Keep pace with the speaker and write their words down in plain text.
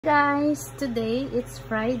Guys, today it's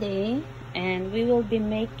Friday and we will be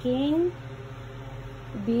making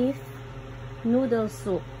beef noodle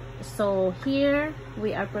soup. So here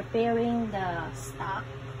we are preparing the stock.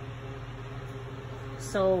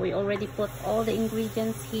 So we already put all the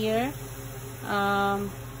ingredients here.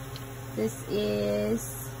 This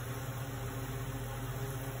is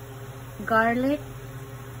garlic,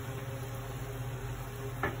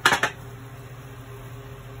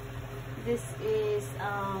 this is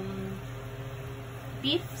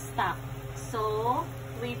beef stock. So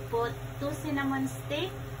we put 2 cinnamon stick,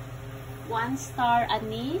 1 star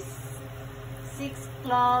anise, 6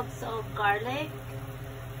 cloves of garlic,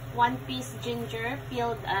 1 piece ginger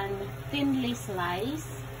peeled and thinly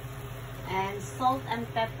sliced, and salt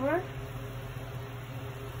and pepper,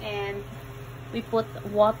 and we put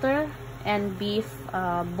water and beef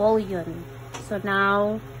bouillon. So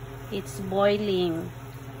now it's boiling.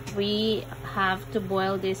 We have to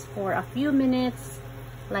boil this for a few minutes,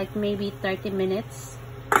 like maybe 30 minutes,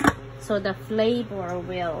 so the flavor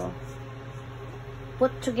will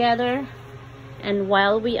put together. And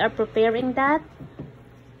while we are preparing that,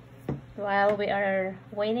 while we are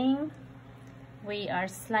waiting, we are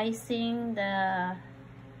slicing the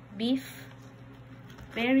beef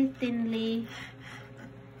very thinly,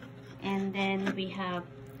 and then we have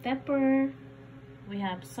pepper, we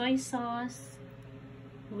have soy sauce,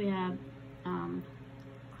 we have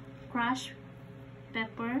crushed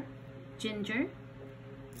pepper, ginger,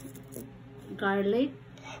 garlic,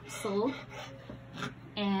 salt,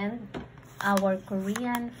 and our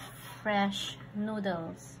Korean fresh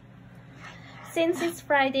noodles. Since it's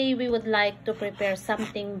Friday, we would like to prepare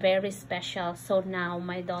something very special. So now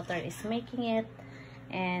my daughter is making it,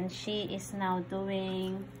 and she is now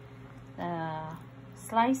doing the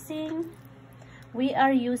slicing. We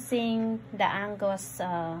are using the Angus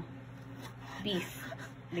beef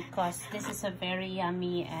because this is a very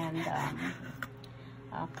yummy and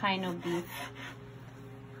kind of beef.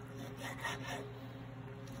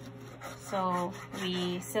 So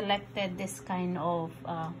we selected this kind of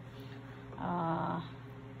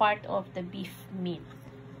part of the beef meat.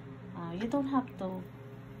 You don't have to,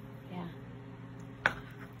 yeah.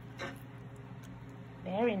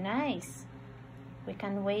 Very nice. We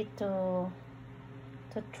can wait to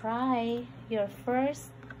try your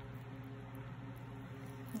first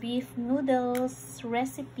beef noodles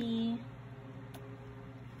recipe.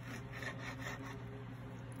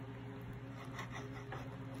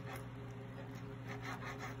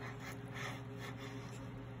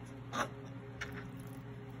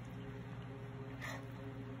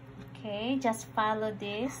 Okay, just follow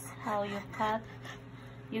this, how you cut.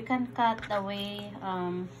 You can cut the way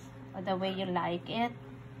you like it,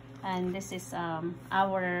 and this is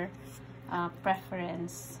our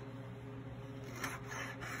preference.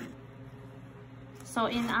 So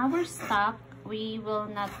in our stock, we will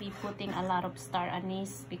not be putting a lot of star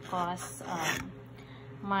anise because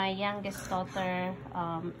my youngest daughter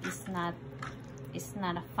is not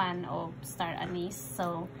a fan of star anise.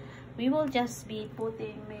 So we will just be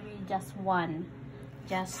putting maybe just one,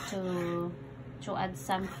 just to add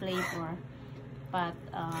some flavor. But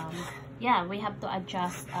yeah, we have to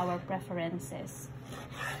adjust our preferences.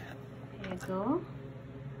 Here you go.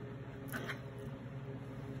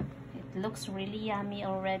 It looks really yummy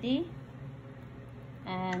already,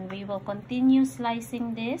 and we will continue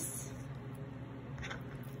slicing this.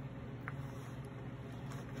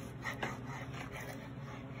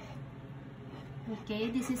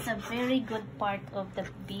 Okay, this is a very good part of the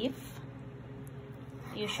beef.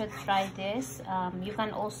 You should try this. You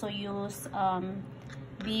can also use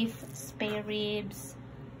beef spare ribs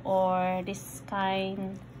or this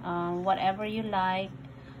kind, whatever you like,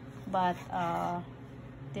 but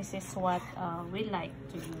this is what we like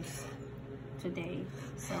to use today.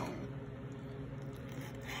 So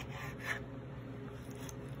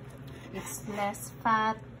it's less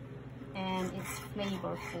fat and it's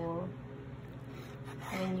flavorful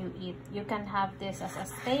when you eat. You can have this as a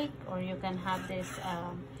steak, or you can have this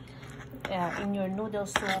in your noodle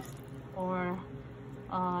soup, or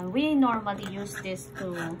we normally use this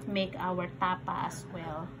to make our tapa as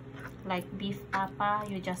well, like beef tapa.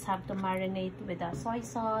 You just have to marinate with a soy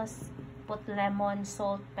sauce, put lemon,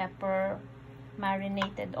 salt, pepper,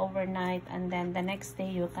 marinated overnight, and then the next day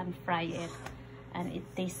you can fry it, and it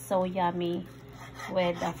tastes so yummy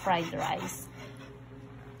with fried rice.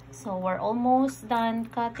 So we're almost done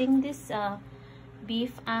cutting this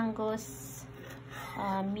beef Angus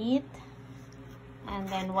meat, and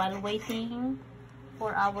then while waiting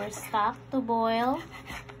for our stock to boil,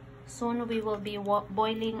 soon we will be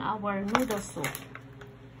boiling our noodle soup.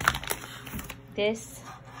 This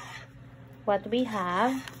what we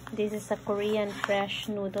have. This is a Korean fresh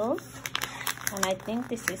noodles, and I think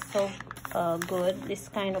this is so good, this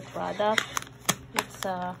kind of product. It's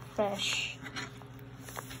fresh.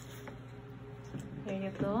 Here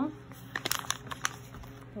you go.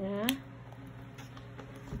 Yeah.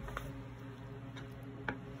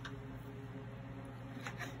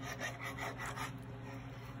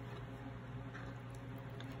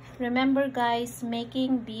 Remember guys,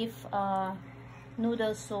 making beef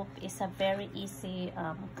noodle soup is a very easy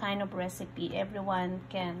kind of recipe. Everyone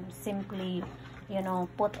can simply, you know,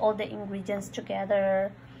 put all the ingredients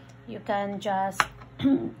together. You can just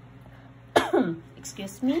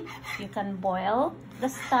excuse me, you can boil the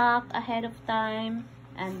stock ahead of time,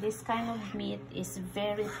 and this kind of meat is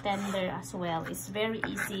very tender as well. It's very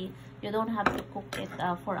easy. You don't have to cook it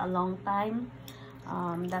for a long time.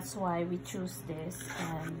 That's why we choose this.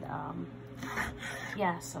 And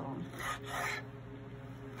yeah, so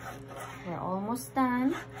we're almost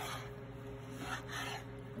done.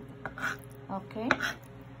 Okay,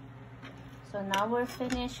 so now we're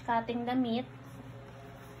finished cutting the meat.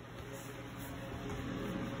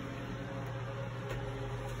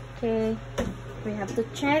 Okay, we have to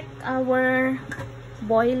check our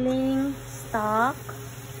boiling stock.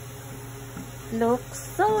 Looks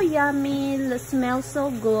so yummy, smells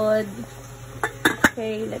so good.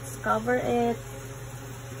 Okay, let's cover it.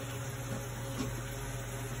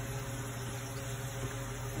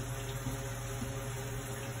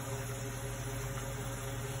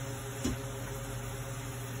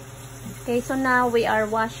 Okay, so now we are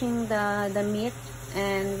washing the meat,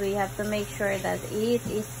 and we have to make sure that it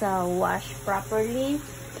is washed properly.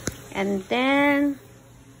 And then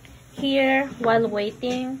here, while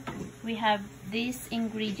waiting, we have these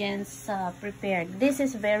ingredients prepared. This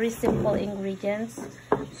is very simple ingredients.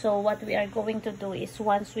 So what we are going to do is,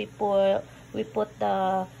 once we put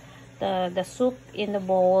the soup in the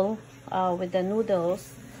bowl with the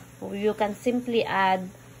noodles, you can simply add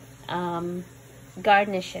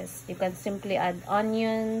garnishes. You can simply add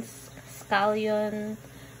onions, scallion,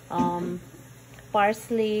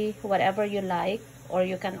 parsley, whatever you like, or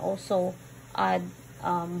you can also add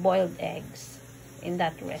boiled eggs in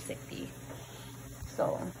that recipe.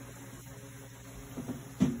 So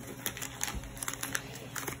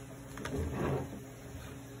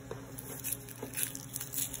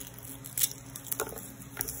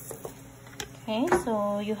okay,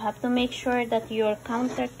 so you have to make sure that your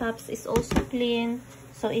countertops is also clean.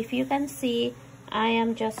 So if you can see, I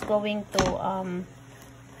am just going to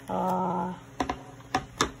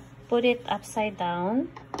put it upside down,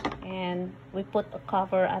 and we put a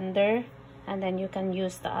cover under, and then you can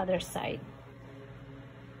use the other side.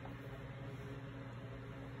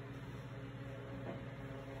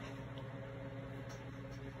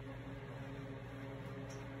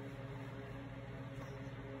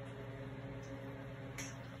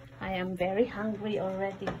 I am very hungry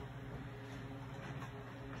already.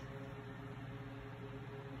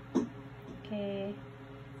 Okay.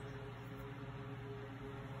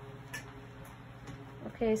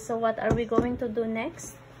 Okay, so what are we going to do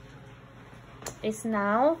next? Is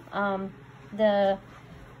now the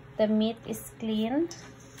meat is clean.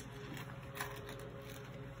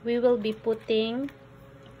 We will be putting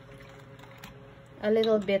a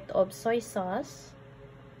little bit of soy sauce.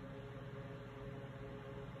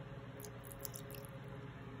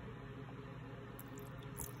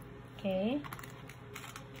 Okay.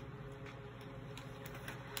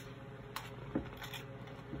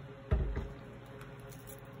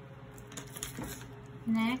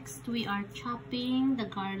 Next, we are chopping the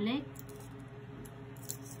garlic.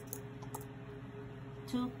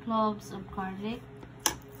 2 cloves of garlic.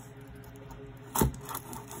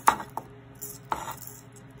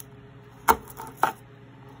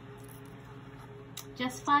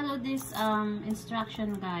 Just follow this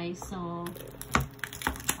instruction, guys. So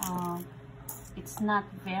it's not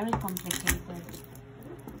very complicated.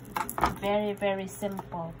 Very, very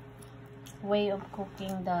simple way of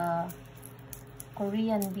cooking the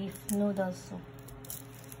Korean beef noodle soup.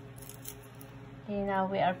 Okay, now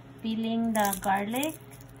we are peeling the garlic.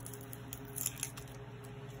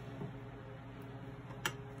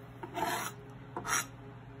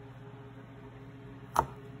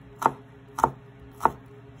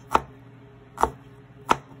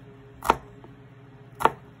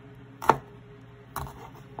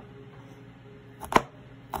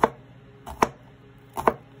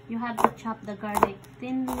 You have to chop the garlic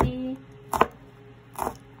thinly.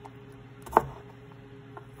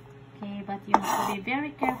 Okay, but you have to be very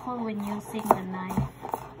careful when using the knife.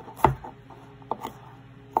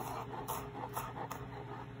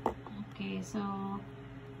 Okay, so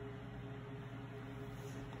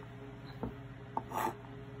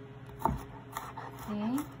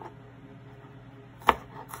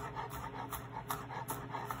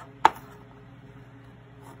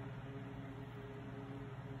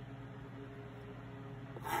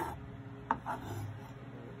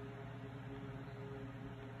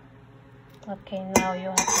Okay, now you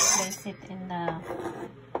have to place it in the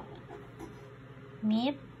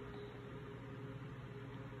meat.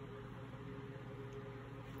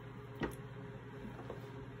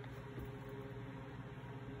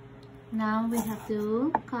 Now we have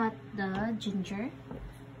to cut the ginger.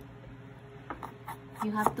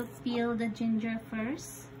 You have to peel the ginger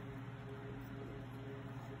first.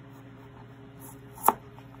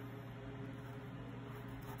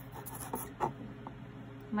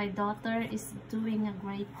 My daughter is doing a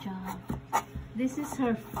great job. This is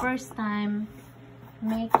her first time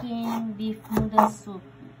making beef noodle soup.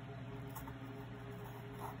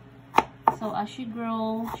 So as she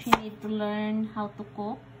grows, she needs to learn how to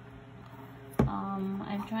cook.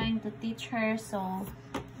 I'm trying to teach her so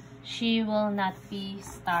she will not be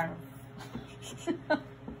starved.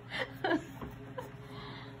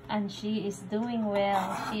 And she is doing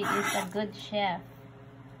well. She is a good chef.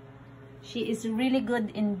 She is really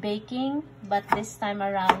good in baking, but this time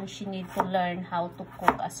around she needs to learn how to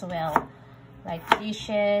cook as well. Like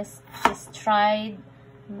dishes. She's tried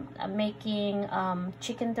making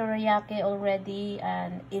chicken teriyaki already,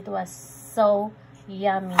 and it was so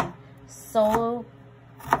yummy, so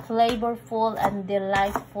flavorful and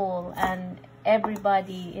delightful, and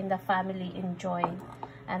everybody in the family enjoyed.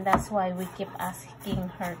 And that's why we keep asking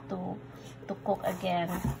her to cook again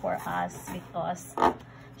for us, because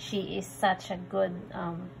she is such a good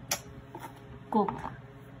cook.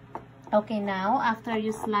 Okay, now after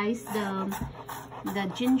you slice the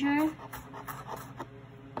ginger,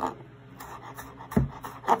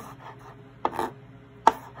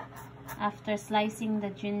 after slicing the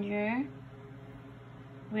ginger,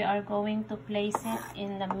 we are going to place it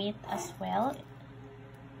in the meat as well.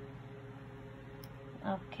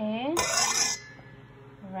 Okay,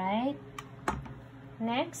 right.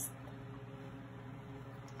 Next,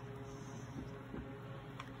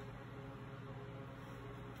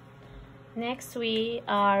 we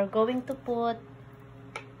are going to put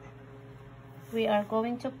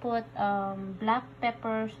black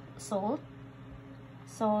pepper, salt.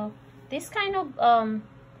 So this kind of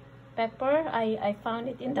pepper, I found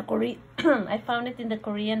it in the I found it in the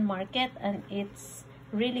Korean market, and it's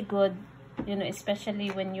really good, you know, especially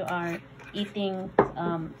when you are eating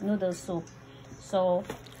noodle soup. So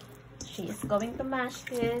she is going to mash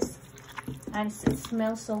this, and it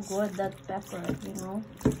smells so good, that pepper, you know.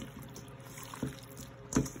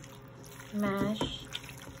 Mash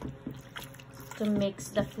to mix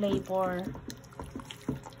the flavor,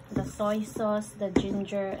 the soy sauce, the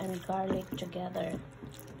ginger and garlic together.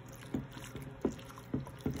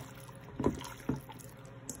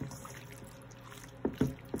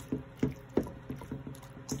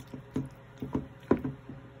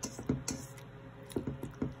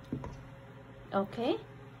 Okay,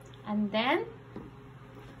 and then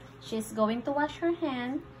she's going to wash her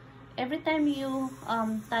hand. Every time you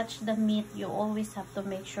touch the meat, you always have to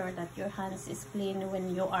make sure that your hands is clean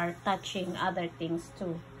when you are touching other things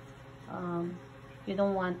too. You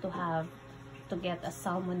don't want to get a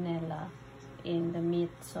salmonella in the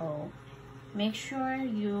meat, so make sure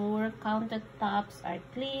your countertops are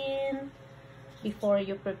clean before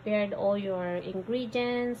you prepared all your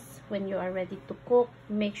ingredients. When you are ready to cook,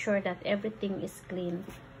 make sure that everything is clean,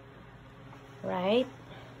 right?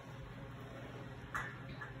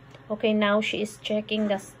 Okay, now she is checking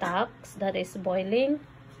the stocks that is boiling,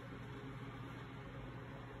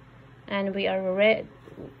 and we are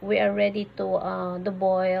ready to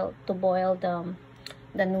boil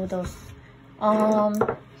the noodles.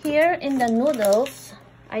 Here in the noodles,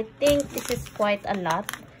 I think this is quite a lot,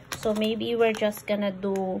 so maybe we're just gonna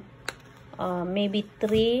do maybe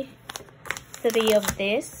three of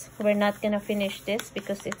this. We're not gonna finish this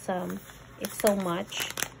because it's so much,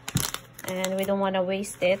 and we don't want to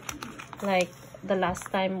waste it like the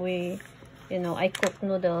last time I cooked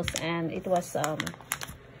noodles, and it was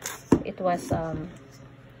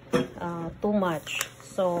too much.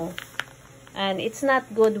 So, and it's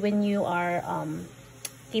not good when you are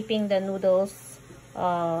keeping the noodles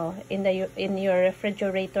in your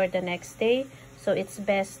refrigerator the next day. So it's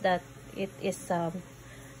best that it is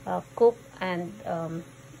cooked and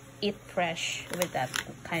eat fresh with that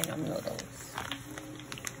kind of noodles.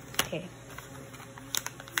 Okay,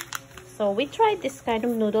 so we tried this kind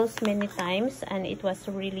of noodles many times, and it was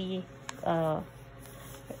really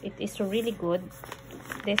it is really good,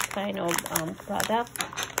 this kind of product.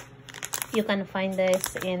 You can find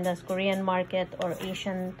this in the Korean market or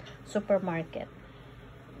Asian supermarket.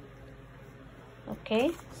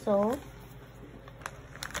 Okay, so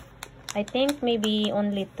I think maybe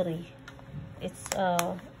only 3. It's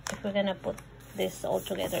if we're gonna put this all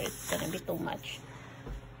together, it's gonna be too much.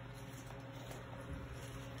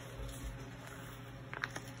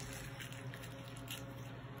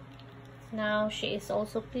 Now she is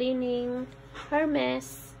also cleaning her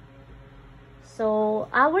mess. So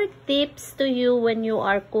our tips to you when you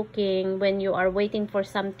are cooking, when you are waiting for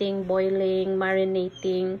something boiling,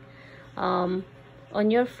 marinating, on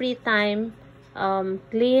your free time,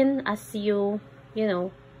 clean as you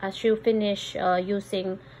finish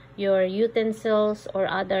using your utensils or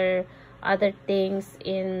other things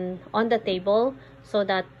on the table, so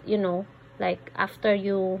that like after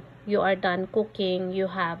you are done cooking, you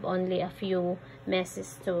have only a few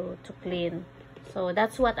messes to clean. So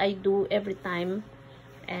that's what I do every time,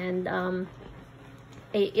 and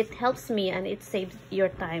it helps me and it saves your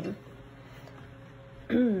time.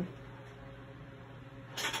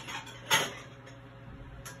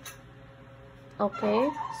 Okay,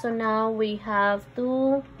 so now we are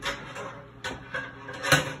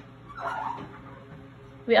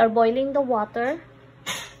boiling the water.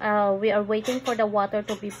 We are waiting for the water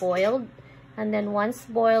to be boiled, and then once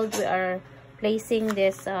boiled, we are placing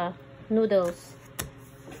this noodles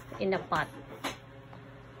in a pot.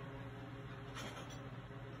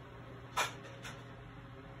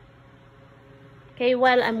 Okay,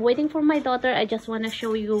 while I'm waiting for my daughter, I just want to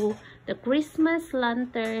show you the Christmas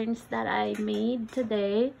lanterns that I made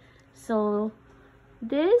today. So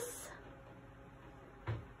this,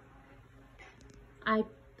 I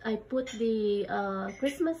put the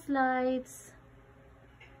Christmas lights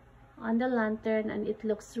on the lantern, and it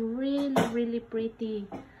looks really pretty.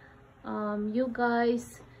 You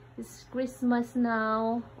guys, it's Christmas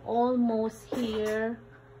now, almost here,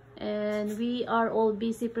 and we are all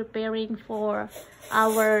busy preparing for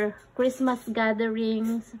our Christmas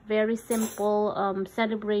gatherings. Very simple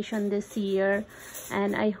celebration this year,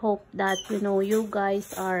 and I hope that you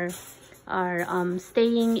guys are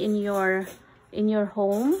staying in your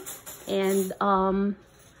home, and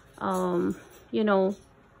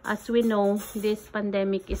as we know, this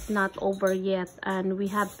pandemic is not over yet, and we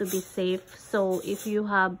have to be safe. So if you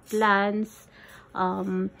have plans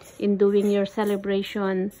in doing your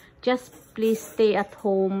celebration, just please stay at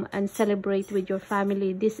home and celebrate with your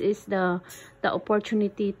family. This is the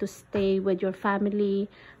opportunity to stay with your family,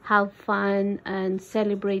 have fun, and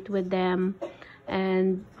celebrate with them,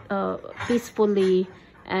 and peacefully.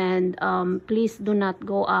 And please do not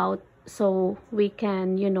go out, so we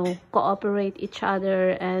can cooperate each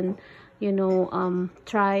other, and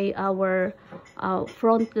try our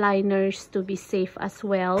frontliners to be safe as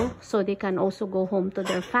well, so they can also go home to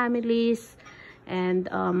their families, and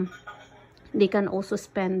they can also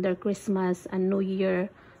spend their Christmas and New Year.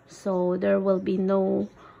 So there will be no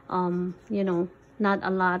not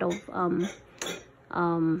a lot of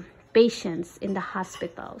patients in the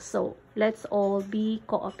hospital. So let's all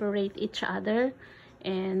cooperate each other.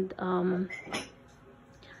 And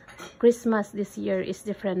Christmas this year is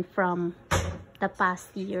different from the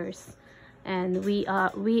past years, and we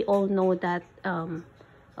all know that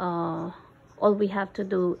all we have to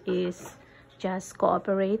do is just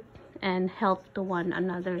cooperate and help to one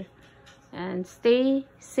another, and stay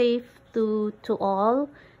safe to all.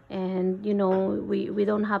 And we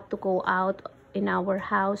don't have to go out in our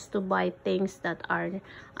house to buy things that are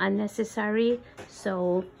unnecessary.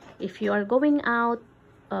 So if you are going out,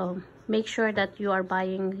 make sure that you are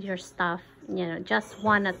buying your stuff just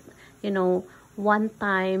one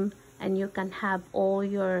time, and you can have all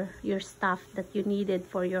your stuff that you needed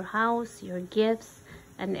for your house, your gifts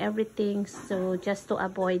and everything. So just to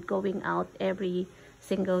avoid going out every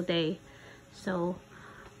single day. So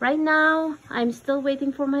right now I'm still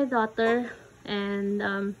waiting for my daughter,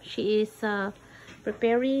 and she is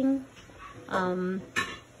preparing the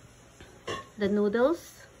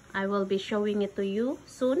noodles. I will be showing it to you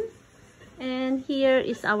soon. And here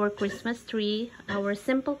is our Christmas tree, our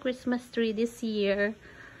simple Christmas tree this year.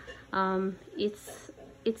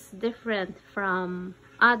 It's different from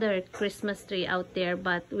other Christmas tree out there,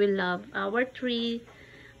 but we love our tree.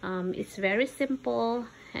 It's very simple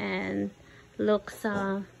and looks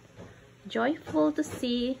joyful to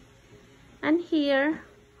see. And here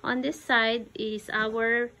on this side is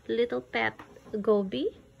our little pet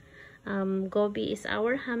Gobi. Gobi is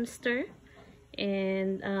our hamster,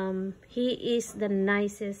 and he is the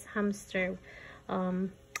nicest hamster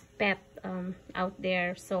pet out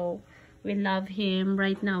there. So we love him.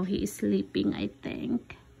 Right now he is sleeping, I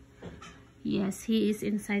think. Yes, he is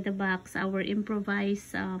inside the box, our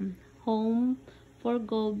improvised home for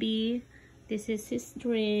Gobi. This is his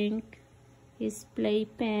drink, his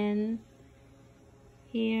playpen.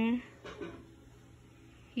 Here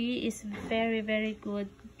he is very, very good.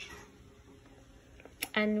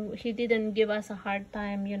 And he didn't give us a hard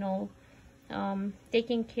time, you know,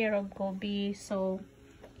 taking care of Kobe. So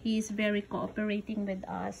he's very cooperating with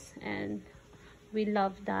us, and we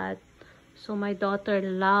love that. So my daughter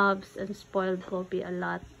loves and spoiled Kobe a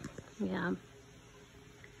lot. Yeah.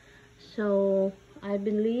 So I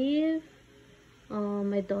believe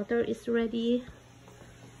my daughter is ready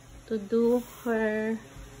to do her.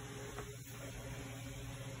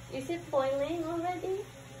 Is it boiling already?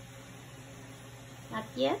 Not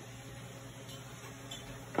yet?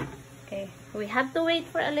 Okay, we have to wait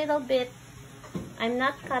for a little bit. I'm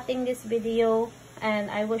not cutting this video,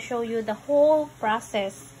 and I will show you the whole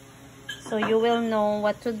process so you will know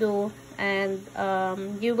what to do, and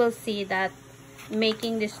you will see that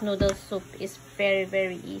making this noodle soup is very,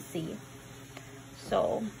 very easy.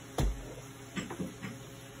 So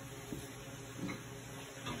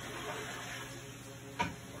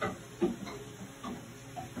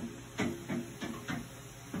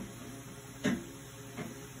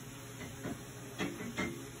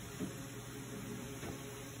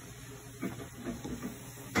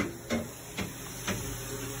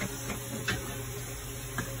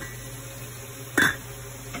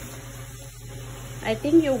I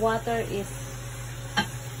think your water is,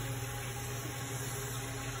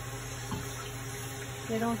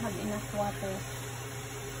 you don't have enough water,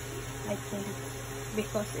 I think,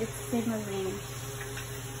 because it's simmering.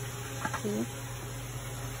 See?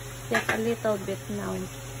 Just a little bit now.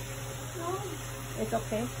 It's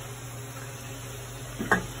okay.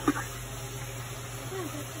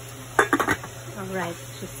 Alright,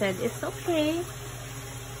 she said it's okay.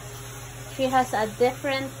 She has a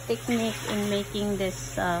different technique in making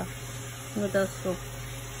this noodle soup.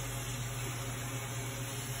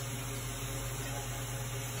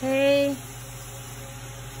 Okay,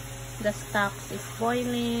 the stock is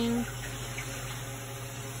boiling.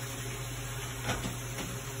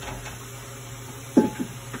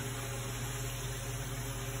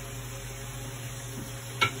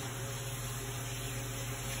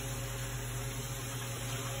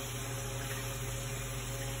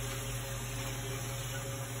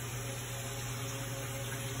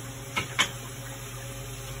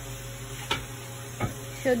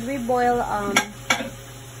 Should we boil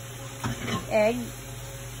egg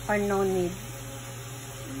or no need?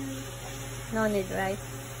 No need, right?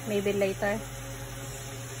 Maybe later.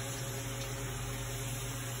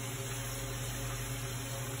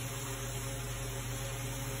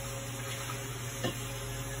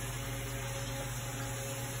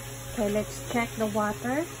 Okay, let's check the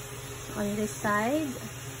water on this side.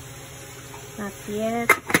 Not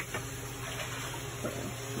yet. Okay.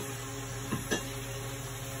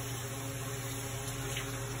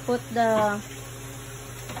 Put the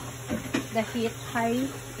heat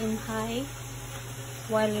high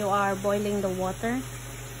while you are boiling the water.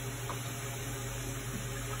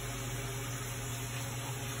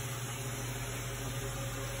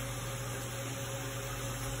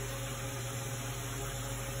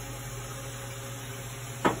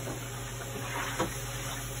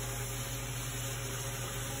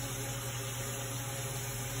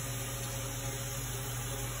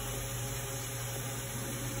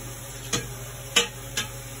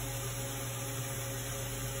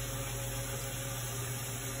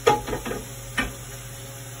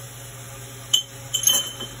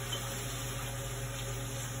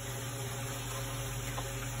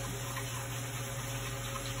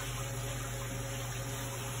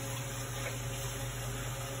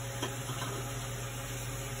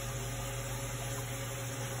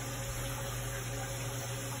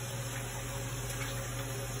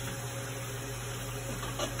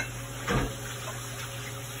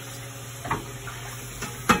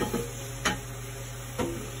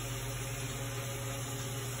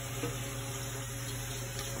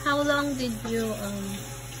 How long did you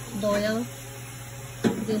boil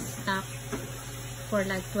this stock? For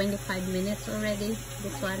like 25 minutes already,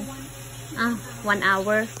 this one? 1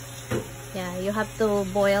 hour. Yeah, you have to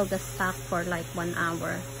boil the stock for like 1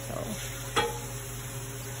 hour. So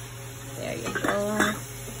there you go.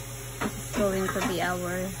 This is going to be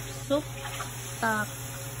our soup stock.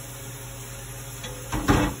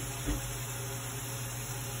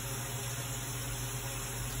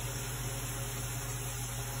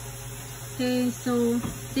 Okay, so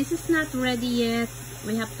this is not ready yet.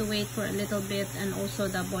 We have to wait for a little bit, and also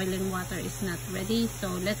the boiling water is not ready. So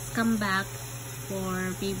let's come back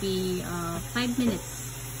for maybe 5 minutes.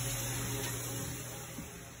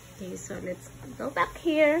 Okay, so let's go back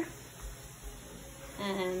here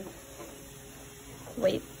and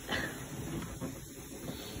wait.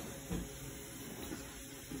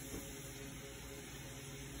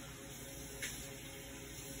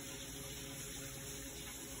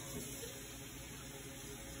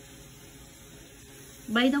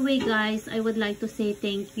 by the way, guys, I would like to say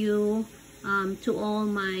thank you to all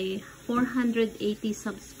my 480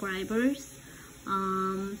 subscribers.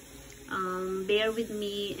 Bear with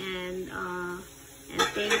me, and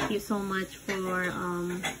thank you so much for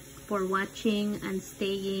watching and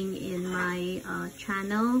staying in my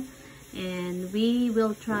channel. And we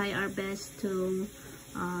will try our best to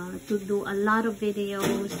do a lot of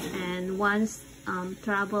videos, and once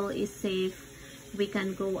travel is safe, we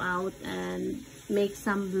can go out and make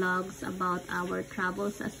some vlogs about our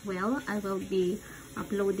travels as well. I will be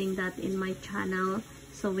uploading that in my channel,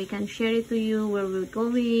 so we can share it to you, where we're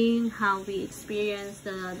going, how we experience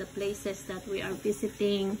the places that we are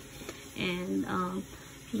visiting. And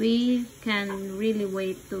we can really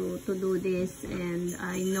wait to do this. And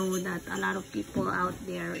I know that a lot of people out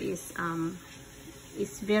there is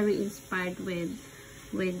very inspired with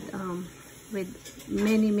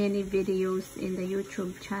many videos in the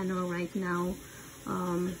YouTube channel right now.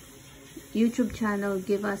 YouTube channel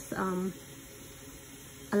give us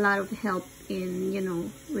a lot of help in, you know,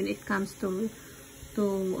 when it comes to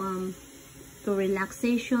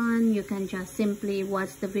relaxation. You can just simply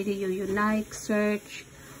watch the video you like, search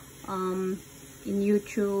in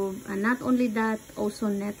YouTube. And not only that, also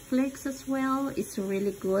Netflix as well. It's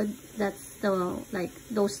really good. That's the, like,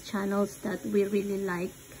 those channels that we really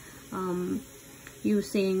like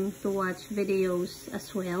using to watch videos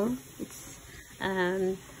as well. It's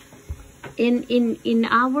in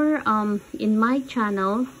my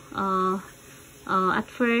channel, at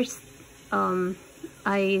first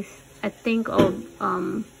I think of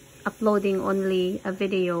uploading only a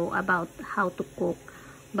video about how to cook,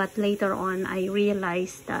 but later on I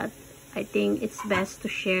realized that I think it's best to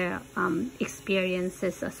share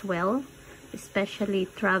experiences as well, especially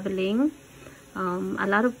traveling. A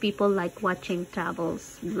lot of people like watching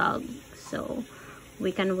travels vlog, so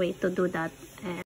we can wait to do that. And